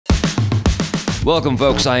Welcome,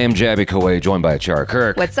 folks. I am Jabby Kaway, joined by ACHARA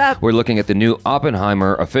KIRK. What's up? We're looking at the new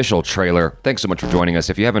Oppenheimer official trailer. Thanks so much for joining us.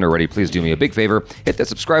 If you haven't already, please do me a big favor. Hit that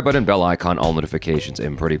subscribe button, bell icon, all notifications,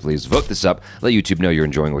 and pretty please vote this up. Let YouTube know you're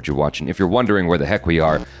enjoying what you're watching. If you're wondering where the heck we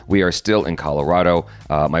are still in Colorado.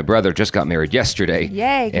 My brother just got married yesterday.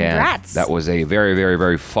 Yay, congrats. And that was a very, very,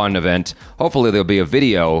 very fun event. Hopefully there'll be a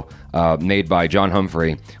video made by John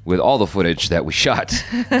Humphrey with all the footage that we shot,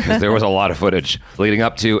 because there was a lot of footage leading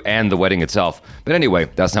up to and the wedding itself. But anyway,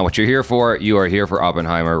 that's not what you're here for. You are here for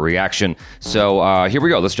Oppenheimer reaction. So here we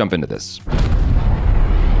go. Let's jump into this.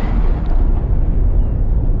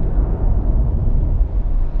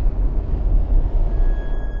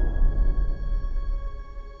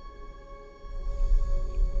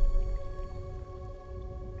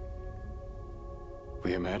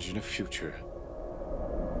 We imagine a future.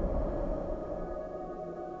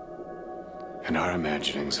 And our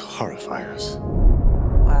imaginings horrify us.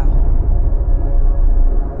 Wow.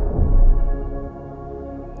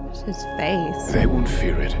 There's his face. They won't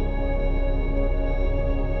fear it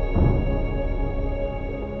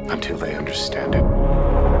until they understand it.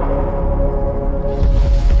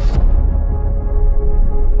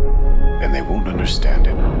 And they won't understand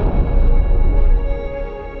it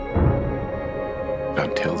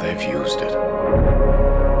until they've used it.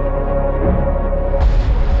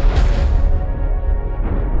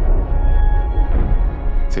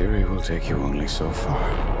 Theory will take you only so far.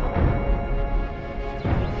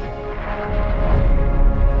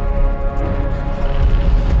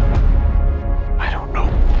 I don't know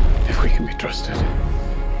if we can be trusted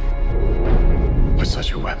with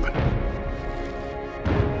such a weapon.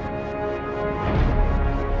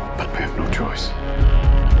 But we have no choice.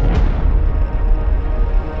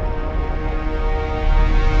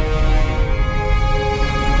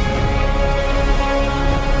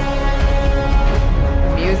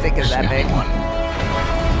 Music is epic. Anyone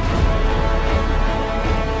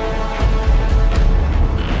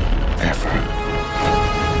ever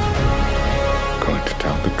going to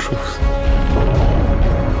tell the truth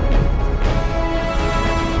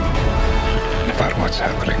about what's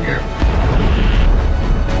happening here?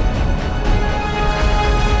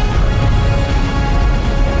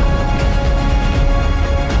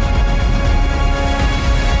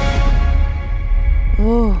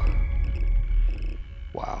 Oh.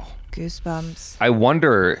 Wow. Goosebumps. I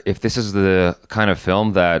wonder if this is the kind of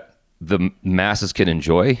film that the masses can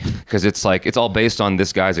enjoy, because it's like it's all based on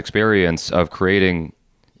this guy's experience of creating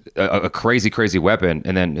a crazy, crazy weapon,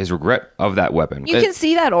 and then his regret of that weapon. You can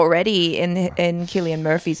see that already in Cillian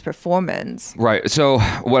Murphy's performance. Right. So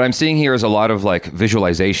what I'm seeing here is a lot of like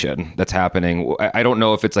visualization that's happening. I don't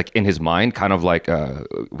know if it's like in his mind, kind of like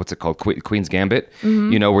what's it called, Queen's Gambit,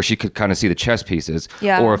 you know, where she could kind of see the chess pieces,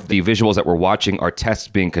 or if the visuals that we're watching are tests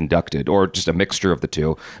being conducted, or just a mixture of the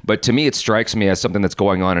two. But to me, it strikes me as something that's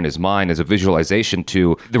going on in his mind as a visualization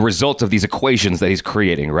to the result of these equations that he's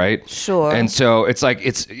creating, right? Sure. And so it's like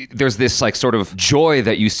there's this like sort of joy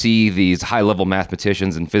that you see these high-level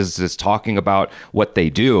mathematicians and physicists talking about what they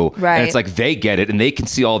do. Right. And it's like they get it and they can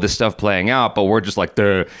see all this stuff playing out, but we're just like,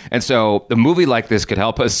 duh. And so a movie like this could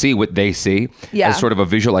help us see what they see as sort of a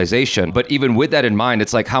visualization. But even with that in mind,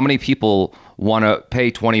 it's like, how many people want to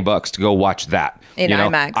pay $20 to go watch that? In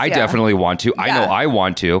IMAX, I definitely want to. I know Yeah. I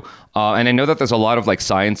want to. And I know that there's a lot of like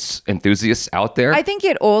science enthusiasts out there. I think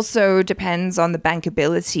it also depends on the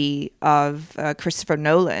bankability of Christopher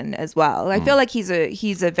Nolan as well. I feel like he's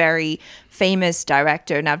a very famous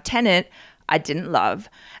director. Now, Tenet, I didn't love,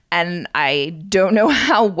 and I don't know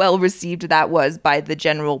how well received that was by the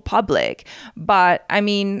general public. But I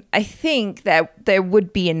mean, I think that there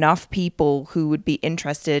would be enough people who would be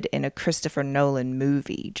interested in a Christopher Nolan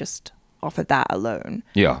movie just off of that alone.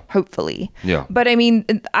 Yeah. Hopefully. Yeah. But I mean,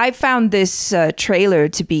 I found this trailer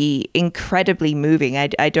to be incredibly moving.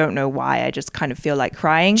 I don't know why. I just kind of feel like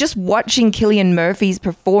crying. Just watching Cillian Murphy's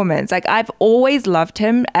performance. Like, I've always loved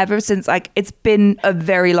him ever since, like, it's been a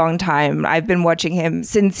very long time. I've been watching him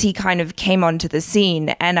since he kind of came onto the scene.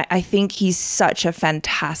 And I think he's such a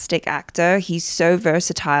fantastic actor. He's so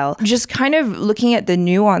versatile. Just kind of looking at the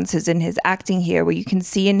nuances in his acting here, where you can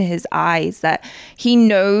see in his eyes that he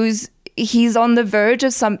knows he's on the verge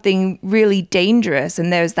of something really dangerous,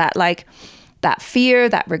 and there's that like that fear,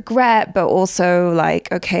 that regret, but also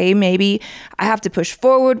like, okay, maybe I have to push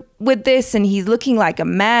forward with this. And he's looking like a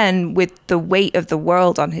man with the weight of the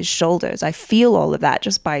world on his shoulders. I feel all of that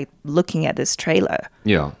just by looking at this trailer.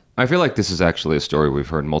 Yeah. I feel like this is actually a story we've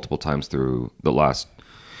heard multiple times through the last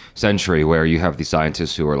century, where you have these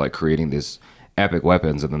scientists who are like creating these epic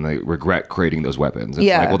weapons and then they regret creating those weapons. It's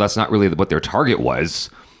like, well, that's not really what their target was.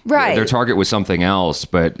 Right. Their target was something else,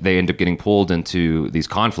 but they end up getting pulled into these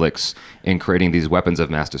conflicts and creating these weapons of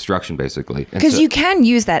mass destruction, basically. Because you can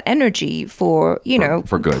use that energy for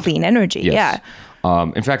good. clean energy. Yes.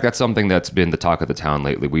 Yeah. In fact, that's something that's been the talk of the town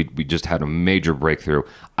lately. We just had a major breakthrough.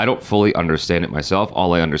 I don't fully understand it myself.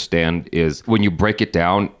 All I understand is when you break it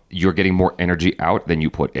down, you're getting more energy out than you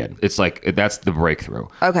put in. It's like, that's the breakthrough.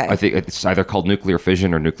 Okay. I think it's either called nuclear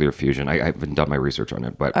fission or nuclear fusion. I haven't done my research on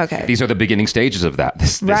it, but these are the beginning stages of that,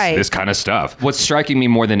 this kind of stuff. What's striking me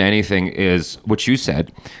more than anything is what you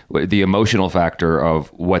said, the emotional factor of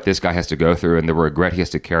what this guy has to go through and the regret he has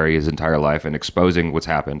to carry his entire life and exposing what's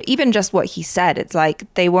happened. Even just what he said, it's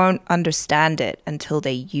like they won't understand it until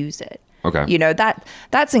they use it. Okay. You know,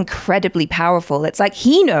 that's incredibly powerful. It's like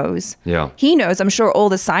he knows. Yeah. He knows. I'm sure all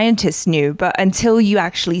the scientists knew, but until you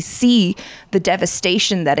actually see the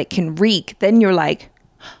devastation that it can wreak, then you're like,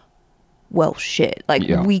 well, shit. Like,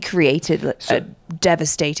 we created a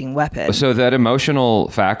devastating weapon. So that emotional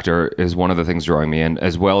factor is one of the things drawing me in,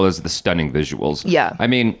 as well as the stunning visuals. Yeah. I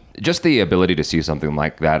mean, just the ability to see something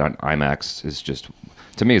like that on IMAX is just,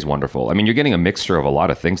 to me, is wonderful. I mean, you're getting a mixture of a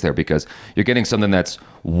lot of things there because you're getting something that's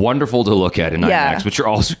wonderful to look at in IMAX, but you're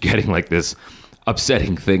also getting like this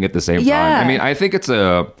upsetting thing at the same time. I mean,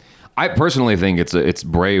 I personally think it's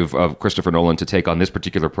brave of Christopher Nolan to take on this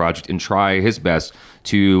particular project and try his best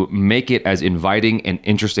to make it as inviting and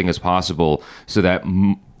interesting as possible so that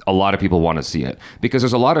a lot of people want to see it. Because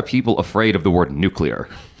there's a lot of people afraid of the word nuclear.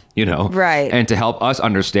 You know, right? And to help us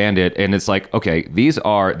understand it, and it's like, okay, these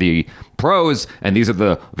are the pros, and these are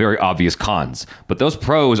the very obvious cons. But those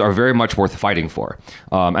pros are very much worth fighting for,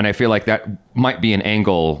 and I feel like that might be an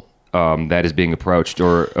angle that is being approached,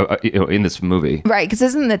 or in this movie, right? Because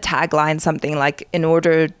isn't the tagline something like, "In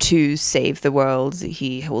order to save the world,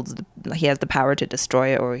 he has the power to destroy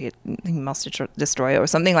it, or he must destroy it, or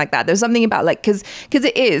something like that." There's something about like because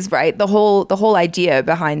it is right. The whole idea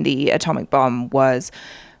behind the atomic bomb was,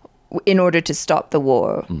 in order to stop the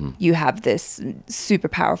war, you have this super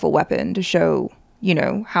powerful weapon to show, you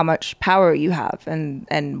know, how much power you have.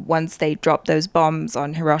 And once they dropped those bombs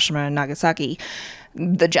on Hiroshima and Nagasaki,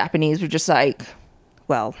 the Japanese were just like,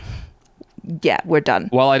 well, yeah, we're done.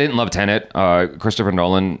 While I didn't love Tenet, Christopher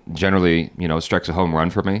Nolan generally, strikes a home run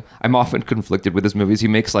for me. I'm often conflicted with his movies. He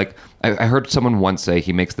makes I heard someone once say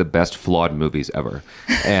he makes the best flawed movies ever.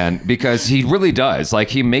 And because he really does. Like,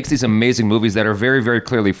 he makes these amazing movies that are very, very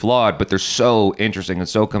clearly flawed, but they're so interesting and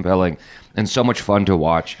so compelling and so much fun to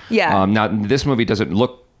watch. Yeah. Now, this movie doesn't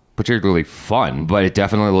look particularly fun, but it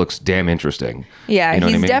definitely looks damn interesting. Yeah,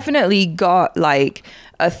 he's definitely got like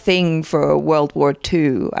a thing for World War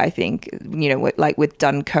II, I think, with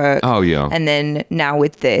Dunkirk. Oh, yeah. And then now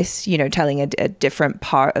with this, telling a different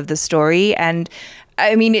part of the story. And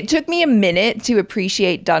I mean, it took me a minute to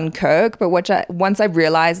appreciate Dunkirk, but once I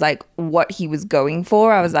realized like what he was going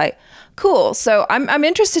for, I was like, cool. So I'm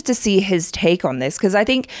interested to see his take on this, because I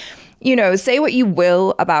think, say what you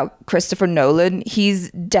will about Christopher Nolan,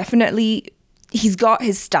 he's got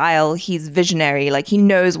his style, he's visionary, like he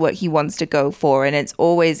knows what he wants to go for, and it's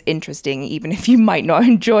always interesting, even if you might not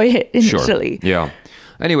enjoy it initially. Sure. Yeah.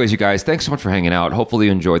 Anyways, you guys, thanks so much for hanging out. Hopefully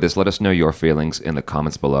you enjoyed this. Let us know your feelings in the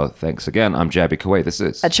comments below. Thanks again. I'm Jabby Kuwait. This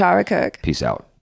is ACHARA KIRK. Peace out.